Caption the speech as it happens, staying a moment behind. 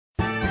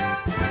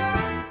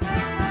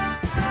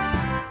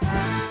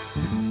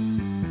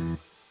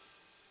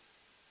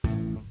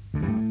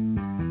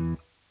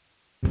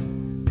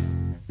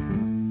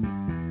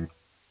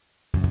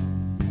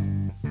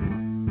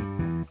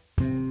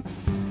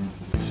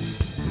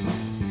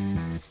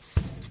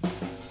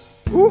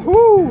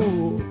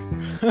Woohoo!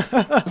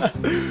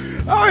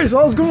 Alright, so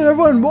how's it going,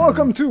 everyone?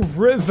 Welcome to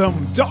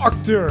Rhythm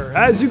Doctor.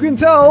 As you can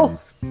tell,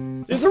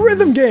 it's a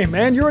rhythm game,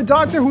 and you're a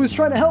doctor who is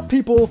trying to help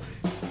people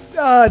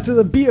to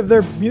the beat of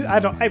their music.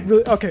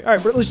 Okay,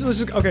 alright, let's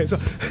just, okay, so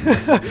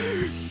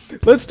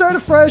let's start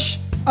afresh.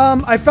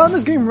 I found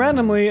this game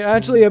randomly.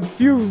 Actually, a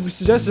few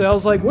suggested. I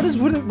was like, what is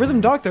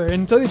Rhythm Doctor?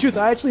 And to tell you the truth,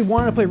 I actually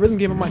wanted to play a rhythm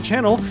game on my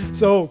channel,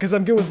 so, because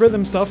I'm good with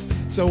rhythm stuff.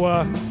 So,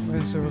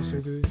 yeah,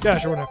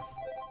 sure, whatever.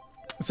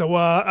 So,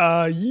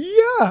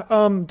 yeah,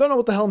 don't know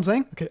what the hell I'm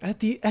saying. Okay, at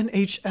the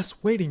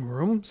NHS waiting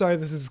room. Sorry,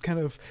 this is kind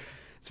of,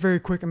 it's very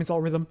quick. I mean, it's all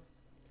rhythm.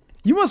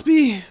 You must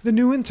be the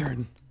new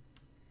intern.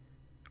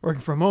 Working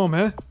from home,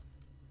 eh?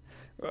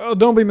 Well,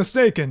 don't be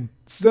mistaken.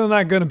 It's still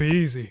not gonna be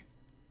easy.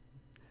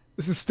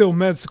 This is still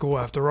med school,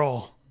 after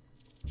all.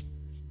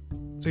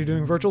 So you're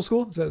doing virtual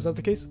school? Is that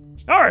the case?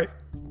 Alright,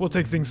 we'll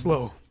take things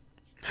slow.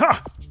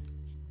 Ha!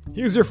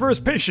 Here's your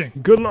first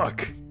patient. Good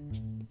luck.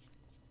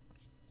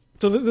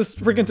 So this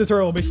freaking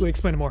tutorial will basically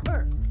explain it more.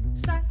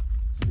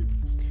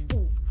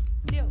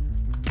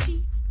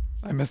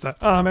 I missed that.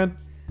 Ah, man.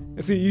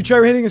 Let's see, you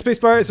try hitting a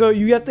spacebar, so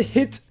you have to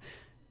hit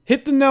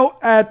the note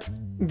at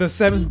the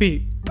 7th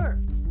beat.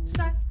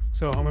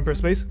 So I'm gonna press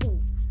space.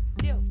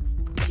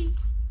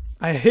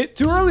 I hit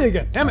too early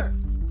again. Damn it.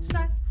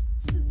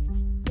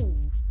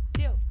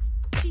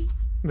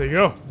 There you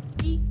go.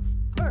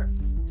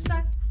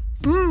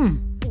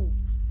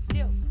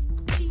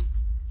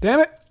 Damn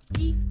it.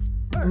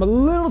 I'm a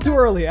little too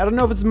early. I don't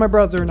know if it's in my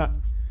browser or not.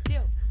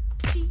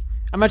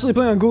 I'm actually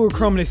playing on Google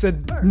Chrome and they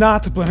said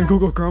not to play on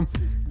Google Chrome.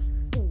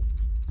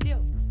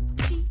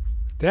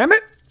 Damn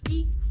it.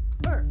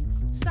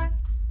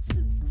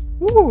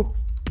 Woo.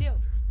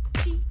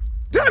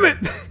 Damn it.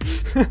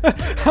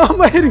 How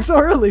am I hitting so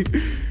early?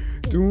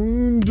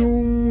 Doom,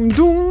 doom,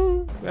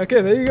 doom.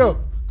 Okay, there you go.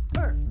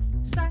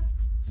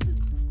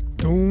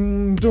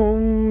 Doom,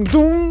 doom,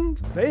 doom.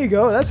 There you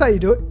go. That's how you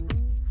do it.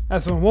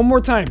 That's one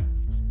more time.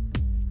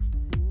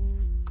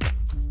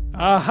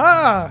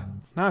 Aha!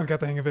 Now I've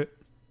got the hang of it.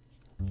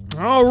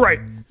 Alright.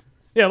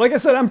 Yeah, like I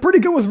said, I'm pretty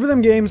good with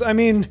rhythm games. I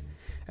mean,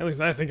 at least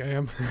I think I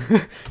am.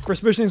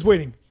 First patient is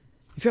waiting.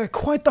 He's got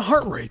quite the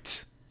heart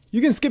rate.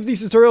 You can skip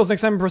these tutorials next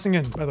time I'm pressing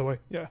in, by the way.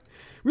 Yeah.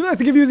 We'd like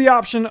to give you the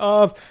option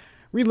of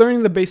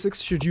relearning the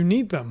basics should you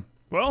need them.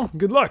 Well,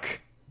 good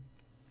luck.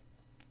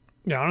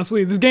 Yeah,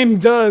 honestly, this game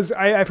does...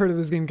 I've heard of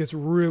this game gets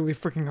really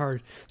freaking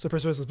hard. So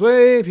press to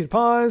play, P to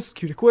pause,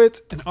 Q to quit,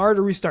 and R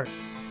to restart.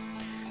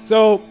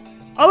 So...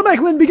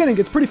 automatically in the beginning,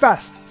 it's pretty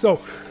fast.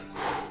 So,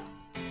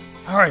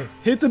 alright,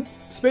 hit the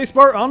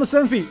spacebar on the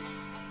 7th beat.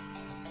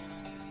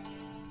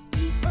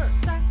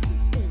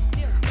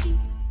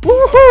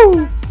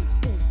 Woohoo!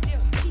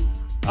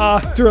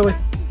 Too early.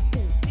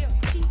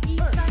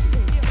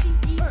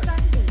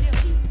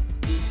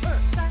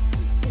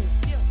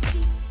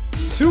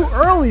 Too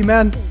early,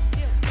 man.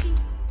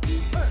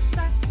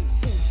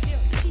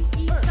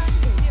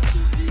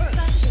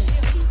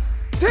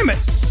 Damn it!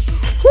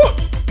 Woo!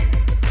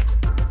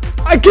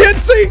 I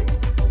can't see!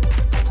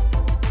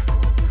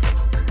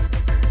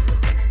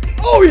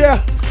 Oh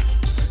yeah!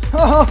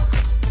 Haha!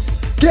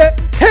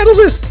 Handle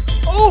this!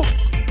 Oh!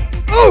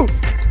 Oh!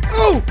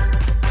 Oh!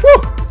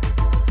 Woo!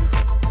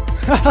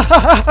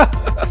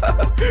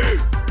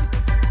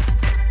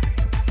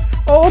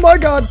 Oh my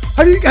god!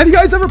 Have you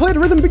guys ever played a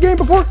rhythm game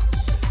before?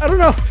 I don't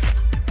know.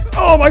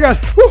 Oh my god!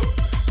 Woo!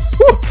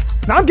 Woo!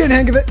 Now I'm getting the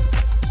hang of it.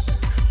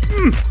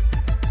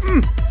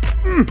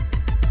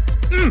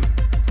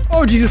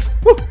 Oh Jesus!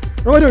 Woo!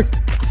 What am I doing?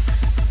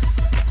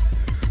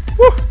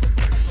 Woo!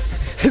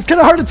 It's kind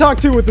of hard to talk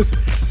to with this.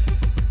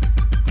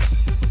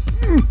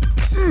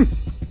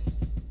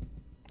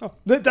 Oh,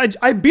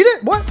 I beat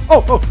it? What?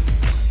 Oh.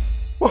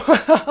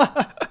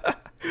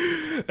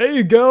 There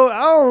you go.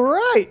 All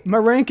right. My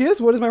rank is,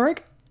 what is my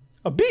rank?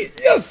 A B.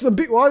 Yes, a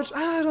B. Well,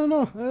 I don't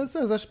know. That's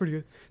actually pretty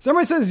good.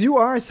 Somebody says you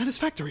are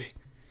satisfactory.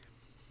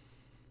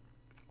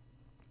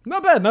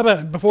 Not bad, not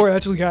bad. Before I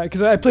actually got,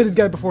 because I played this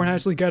guy before and I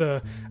actually got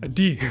a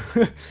D.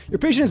 Your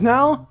patient is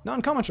now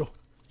non-commercial.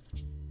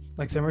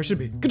 Like Samurai should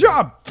be. Good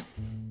job!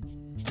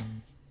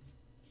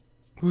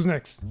 Who's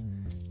next?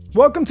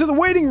 Welcome to the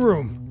waiting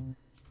room.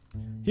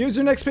 Here's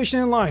your next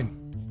patient in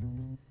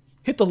line.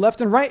 Hit the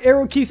left and right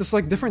arrow keys to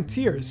select different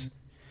tiers.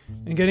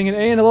 And getting an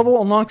A in a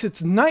level unlocks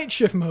its night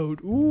shift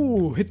mode.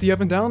 Ooh, hit the up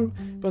and down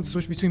button to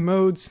switch between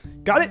modes.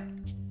 Got it?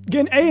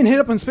 Get an A and hit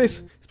up on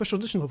space. Special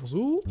edition levels.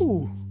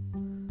 Ooh.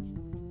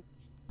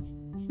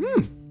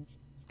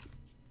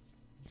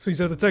 So you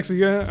said the text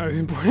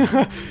again.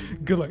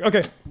 Good luck.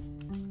 Okay.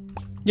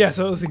 Yeah,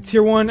 so let's see.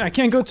 Tier 1. I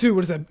can't go to,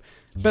 what is that?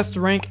 Best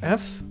rank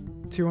F.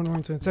 Tier 1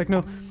 oriental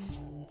techno.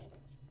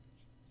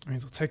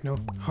 Oriental techno.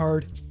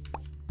 Hard.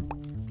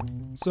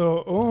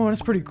 So, oh,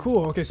 that's pretty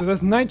cool. Okay, so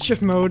that's night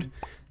shift mode.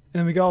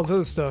 And we got all this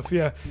other stuff.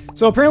 Yeah.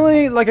 So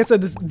apparently, like I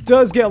said, this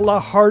does get a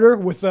lot harder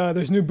with,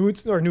 there's new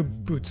boots, or new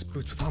boots,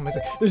 what the hell am I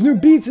saying? There's new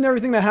beats and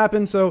everything that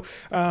happen. So,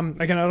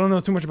 again, I don't know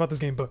too much about this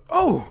game, but,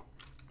 oh!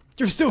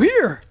 You're still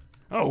here!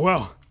 Oh,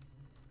 wow.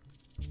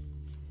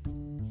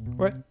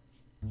 What?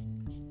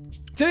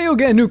 Today you'll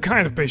get a new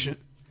kind of patient.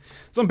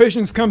 Some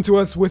patients come to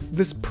us with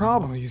this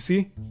problem, you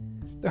see?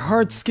 Their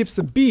heart skips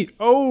a beat.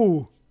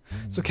 Oh!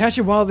 So catch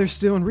it while they're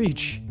still in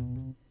reach.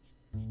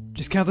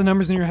 Just count the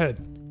numbers in your head.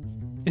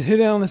 And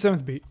hit it on the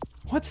 7th beat.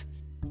 What?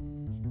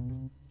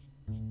 On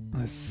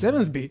the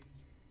 7th beat?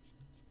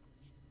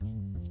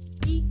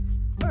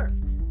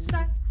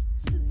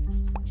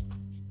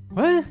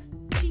 What?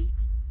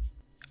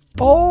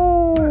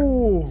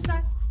 Oh!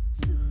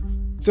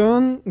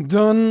 Dun,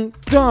 dun,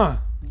 dun.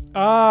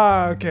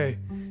 Ah, okay.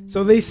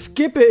 So they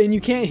skip it and you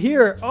can't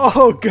hear.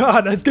 Oh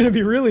god, that's gonna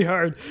be really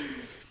hard.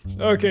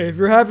 Okay, if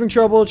you're having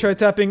trouble, try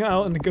tapping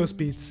out in the ghost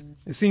beats.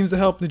 It seems to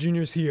help the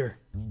juniors hear.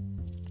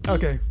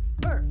 Okay.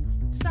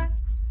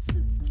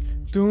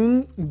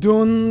 Dun,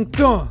 dun,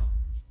 dun.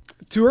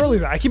 Too early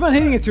though. I keep on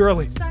hitting it too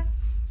early.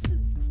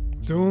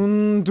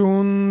 Dun,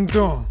 dun,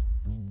 dun.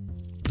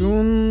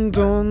 Dun,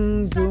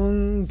 dun,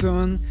 dun,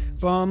 dun.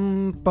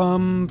 Bum,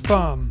 bum,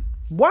 bum.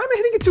 Why am I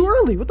hitting it too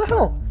early? What the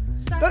hell?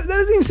 That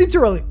doesn't even seem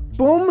too early.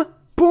 Boom,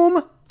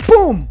 boom,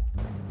 boom.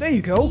 There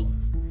you go.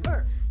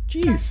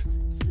 Jeez.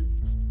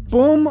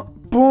 Boom,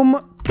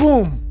 boom,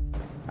 boom.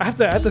 I have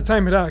to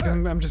time it out because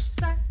I'm just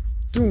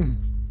doom,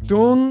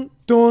 dun,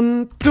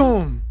 dun,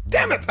 dun.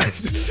 Damn it!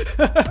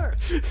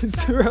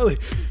 It's too early.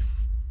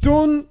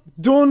 Dun,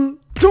 dun,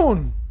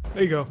 dun.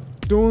 There you go.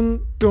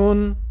 Dun,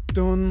 dun,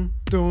 dun,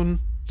 dun,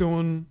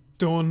 dun,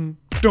 dun,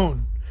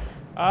 dun.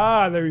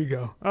 Ah, there you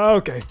go.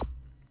 Okay.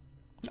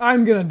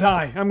 I'm gonna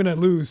die. I'm gonna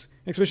lose.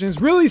 Next patient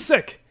is really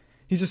sick.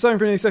 He's just suffering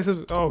from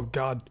excessive. Oh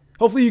god.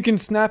 Hopefully you can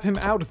snap him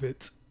out of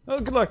it. Oh,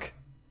 good luck.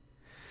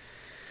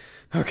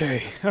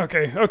 Okay.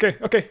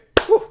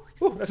 Woo,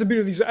 woo, that's the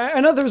beauty of these.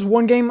 I know there was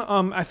one game.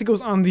 I think it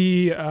was on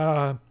the.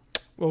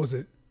 What was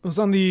it? It was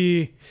on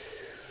the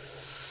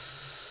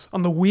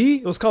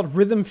Wii. It was called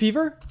Rhythm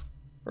Fever,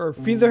 or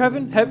Fever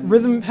Heaven.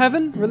 Rhythm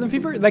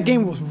Fever. That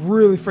game was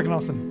really freaking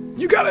awesome.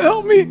 You gotta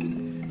help me.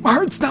 My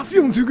heart's not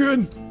feeling too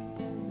good.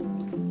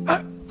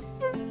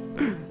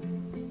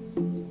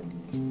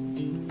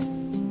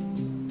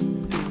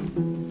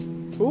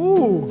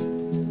 Ooh.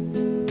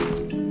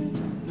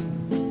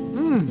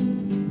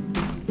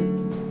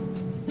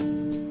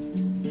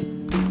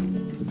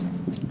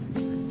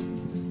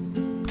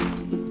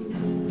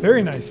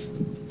 Very nice.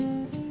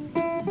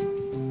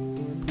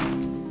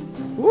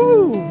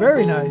 Ooh,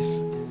 very nice.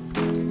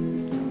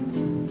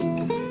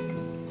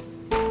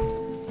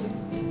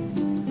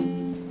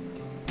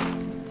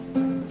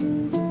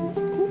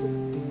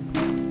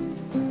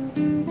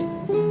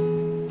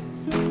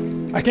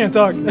 I can't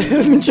talk.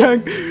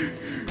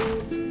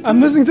 I'm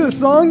listening to the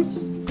song.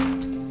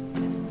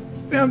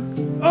 Damn.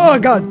 Oh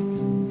god.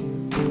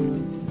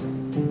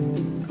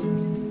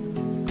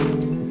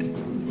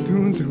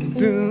 Dun, dun,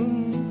 dun.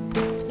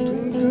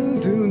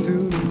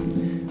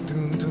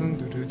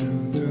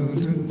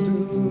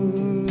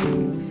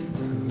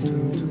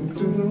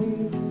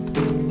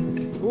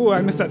 Ooh,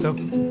 I missed that though.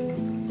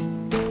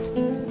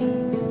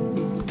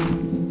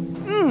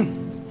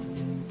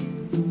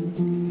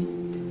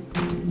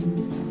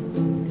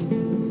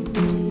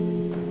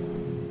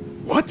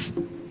 What?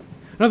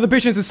 Another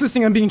patient is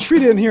insisting on being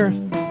treated in here.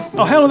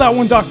 I'll handle that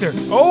one, doctor.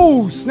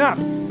 Oh, snap.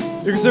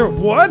 You're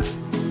concerned. What?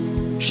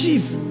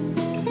 She's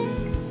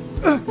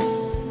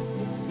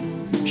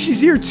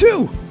here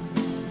too.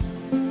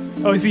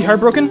 Oh, is he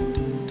heartbroken?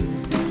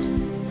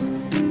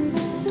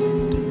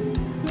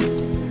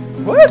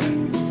 What?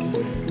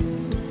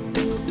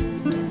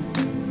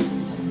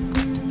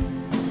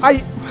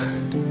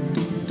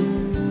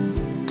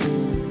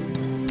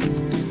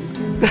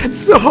 That's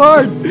so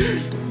hard.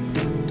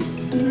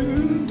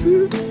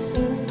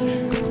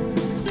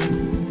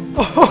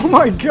 Oh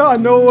my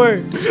god, no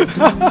way.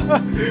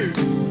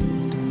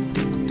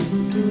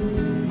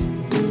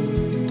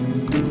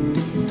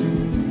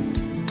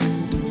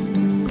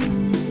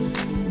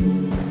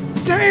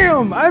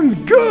 Damn, I'm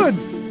good.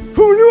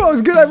 Who knew I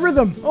was good at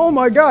rhythm? Oh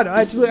my god.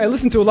 I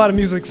listen to a lot of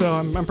music, so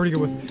I'm pretty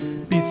good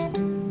with beats.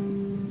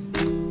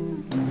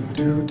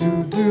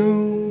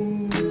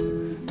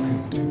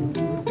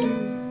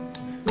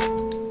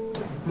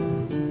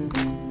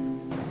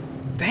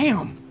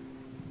 Damn.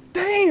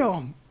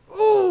 Damn.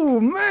 Oh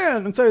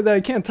man, I'm sorry that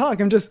I can't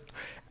talk. I'm just,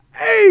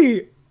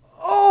 hey.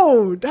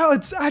 Oh, now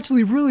it's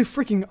actually really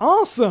freaking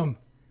awesome.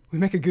 We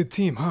make a good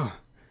team, huh?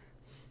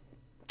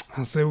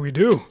 I say we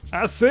do.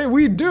 I say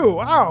we do.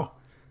 Wow.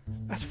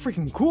 That's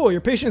freaking cool.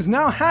 Your patient is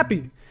now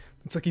happy.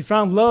 Looks like you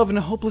found love in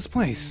a hopeless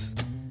place.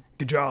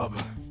 Good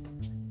job.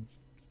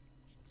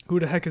 Who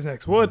the heck is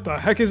next? What the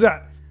heck is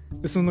that?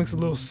 This one looks a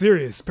little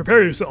serious.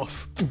 Prepare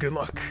yourself. Good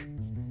luck.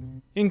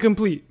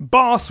 Incomplete.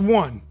 Boss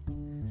 1.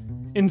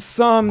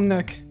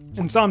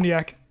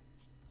 Insomniac.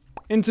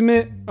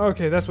 Intimate.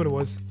 Okay, that's what it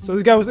was. So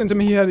this guy was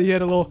intimate. He had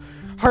a little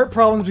heart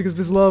problems because of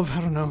his love.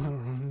 I don't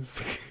know.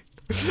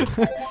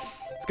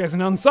 This guy's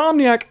an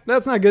insomniac.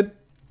 That's not good.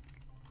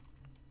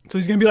 So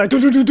he's gonna be like, I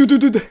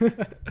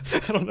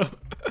don't know.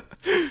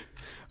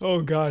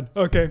 Oh god.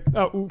 Okay.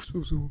 Oh, oops.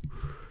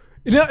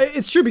 You know,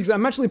 it's true because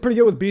I'm actually pretty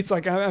good with beats.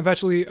 Like I've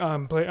actually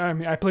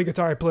I play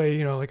guitar, I play,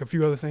 you know, like a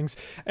few other things,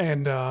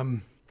 and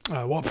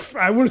well,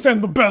 I wouldn't say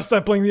I'm the best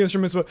at playing the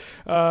instruments, but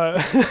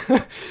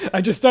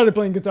I just started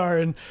playing guitar,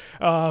 and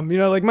you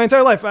know, like my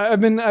entire life,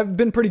 I've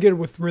been pretty good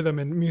with rhythm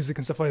and music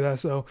and stuff like that.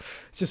 So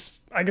it's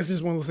just, I guess, it's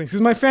just one of those things.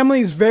 Because my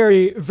family is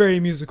very, very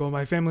musical.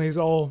 My family is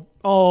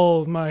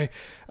all my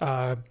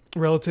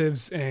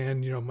relatives,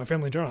 and you know, my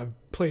family in general have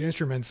played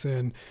instruments,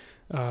 and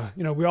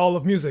you know, we all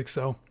love music.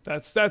 So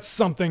that's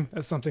something.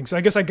 That's something. So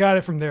I guess I got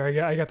it from there.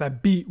 I got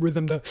that beat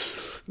rhythm to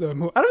the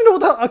move. I don't even know what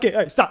the hell. Okay, all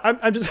right, stop.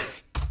 I'm just.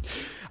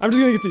 I'm just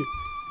gonna get to you.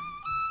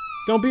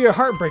 Don't be a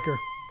heartbreaker.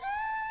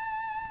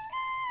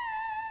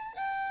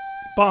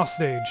 Boss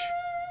stage.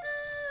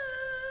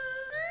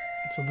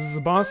 So this is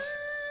a boss.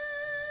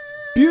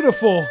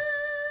 Beautiful.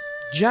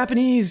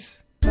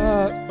 Japanese.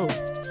 Oh.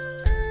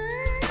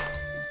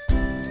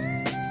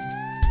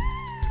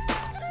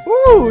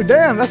 Ooh,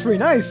 damn, that's pretty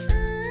nice.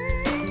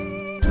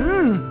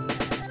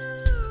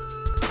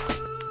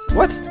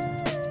 What?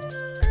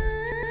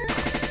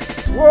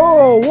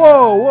 Whoa,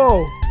 whoa,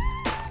 whoa.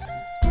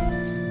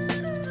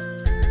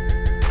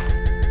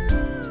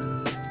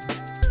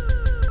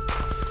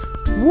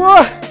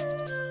 What?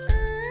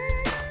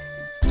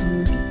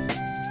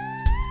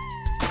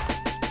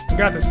 I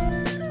got this.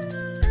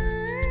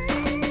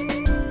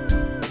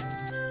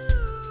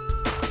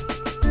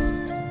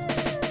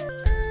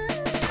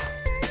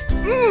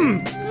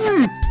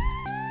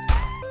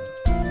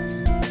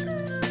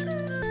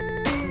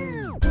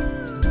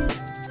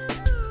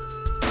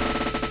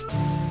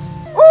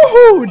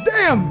 Oh,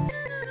 damn!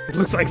 It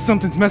looks like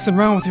something's messing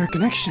around with your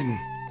connection.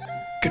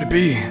 Could it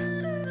be?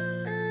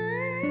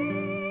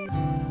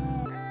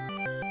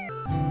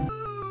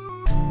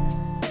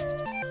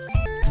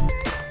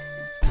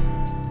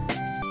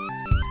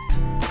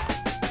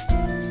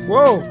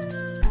 Whoa!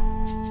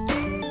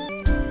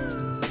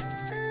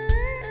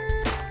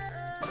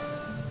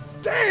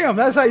 Damn,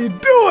 that's how you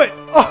do it!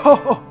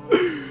 Oh!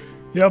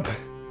 Yep.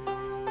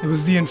 It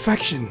was the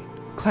infection.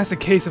 Classic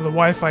case of the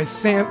Wi-Fi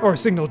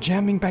signal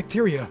jamming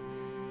bacteria.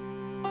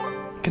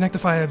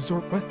 Connectify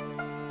absorb... what?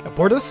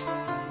 Abort us?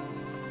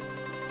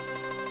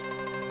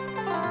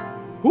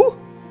 Who?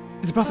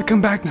 It's about to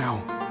come back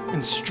now.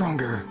 And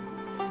stronger.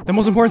 The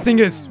most important thing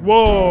is...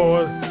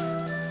 whoa!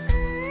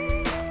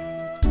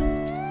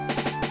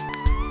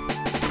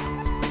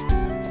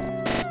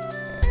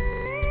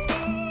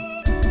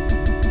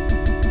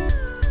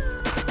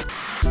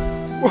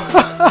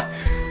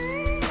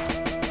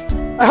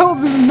 I hope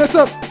this doesn't mess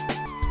up.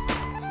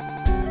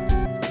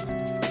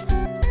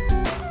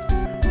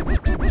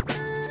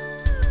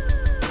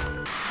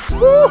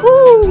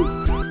 Woohoo!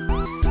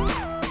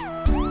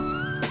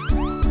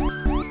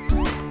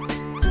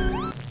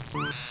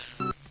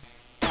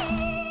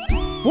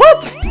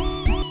 What?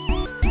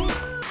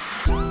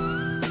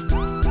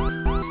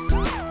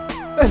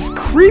 That's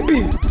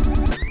creepy.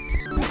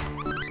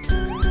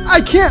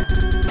 I can't.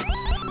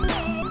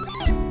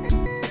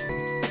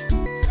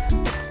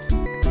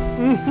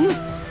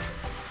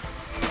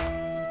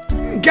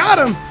 Got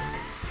him!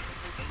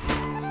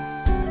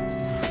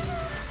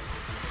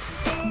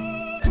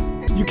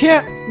 You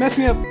can't mess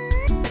me up.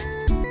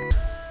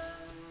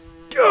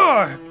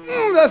 God,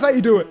 that's how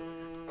you do it.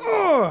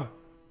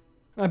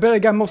 I bet I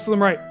got most of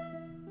them right.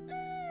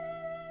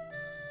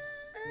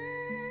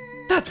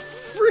 That's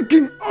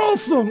freaking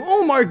awesome!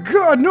 Oh my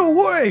god, no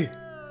way!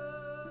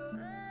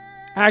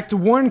 Act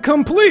 1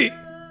 complete!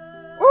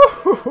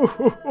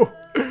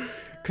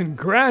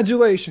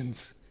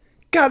 Congratulations.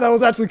 God, that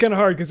was actually kind of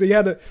hard because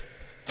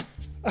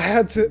I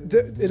had to,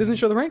 it doesn't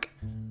show the rank,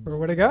 or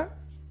what I got.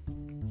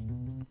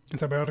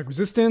 Antibiotic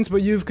resistance,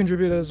 but you've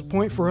contributed as a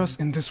point for us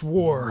in this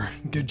war.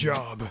 Good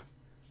job.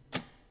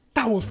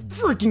 That was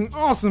freaking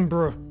awesome,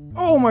 bro.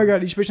 Oh my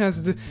god, each patient has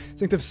a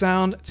distinctive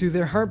sound to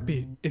their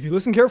heartbeat. If you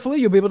listen carefully,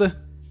 you'll be able to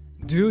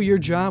do your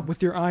job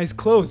with your eyes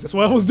closed. That's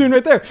what I was doing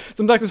right there.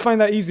 Some doctors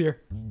find that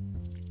easier.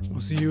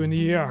 We'll see you in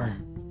the ER.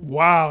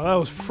 Wow, that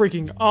was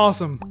freaking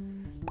awesome.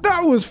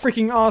 That was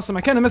freaking awesome.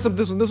 I kind of messed up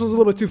this one. This was a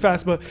little bit too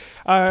fast, but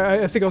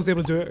I think I was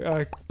able to do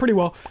it pretty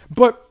well.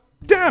 But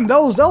damn, that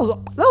was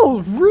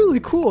really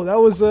cool. That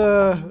was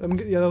yeah,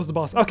 that was the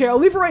boss. Okay, I'll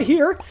leave it right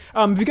here.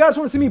 If you guys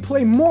want to see me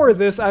play more of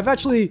this, I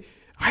actually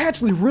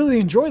really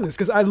enjoy this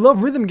because I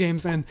love rhythm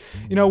games, and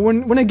you know,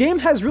 when a game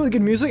has really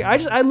good music,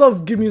 I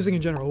love good music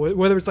in general.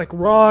 Whether it's like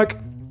rock,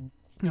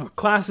 you know,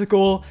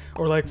 classical,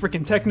 or like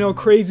freaking techno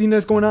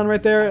craziness going on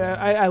right there.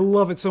 I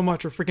love it so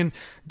much. Or freaking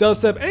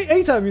dubstep,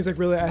 any type of music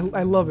really.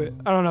 I love it.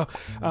 I don't know.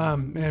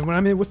 And when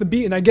I'm in with the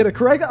beat and I get it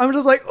correct, I'm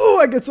just like, oh,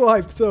 I get so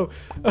hyped. So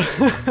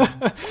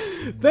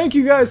thank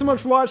you guys so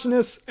much for watching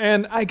this,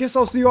 and I guess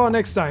I'll see you all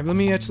next time. Let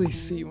me actually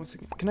see once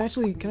again. Can I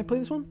play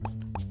this one?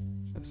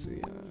 Let's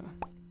see.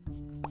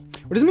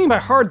 What does it mean by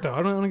hard though?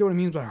 I don't get what it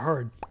means by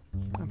hard.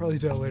 I'll probably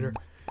do that later.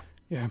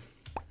 Yeah.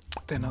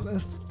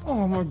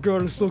 Oh my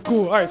god, it's so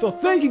cool. Alright, so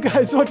thank you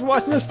guys so much for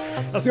watching this.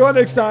 I'll see you all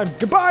next time.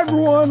 Goodbye,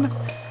 everyone.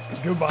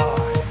 Goodbye.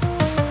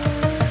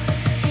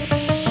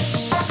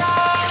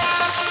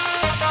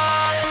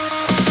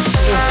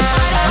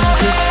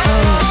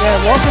 Yeah,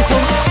 welcome to.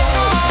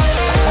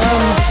 I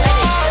don't know.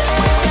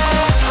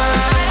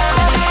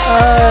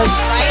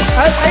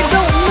 Alright, I'm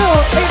gonna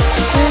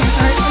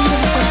start with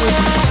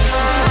you.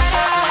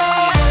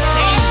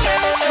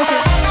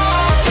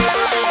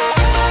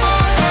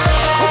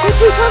 Okay,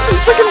 please have some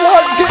freaking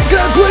wine. Can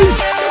I please?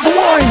 The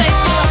wine.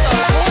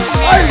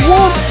 I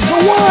want the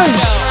wine.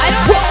 I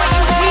don't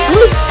know what you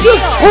really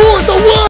Just pour the wine.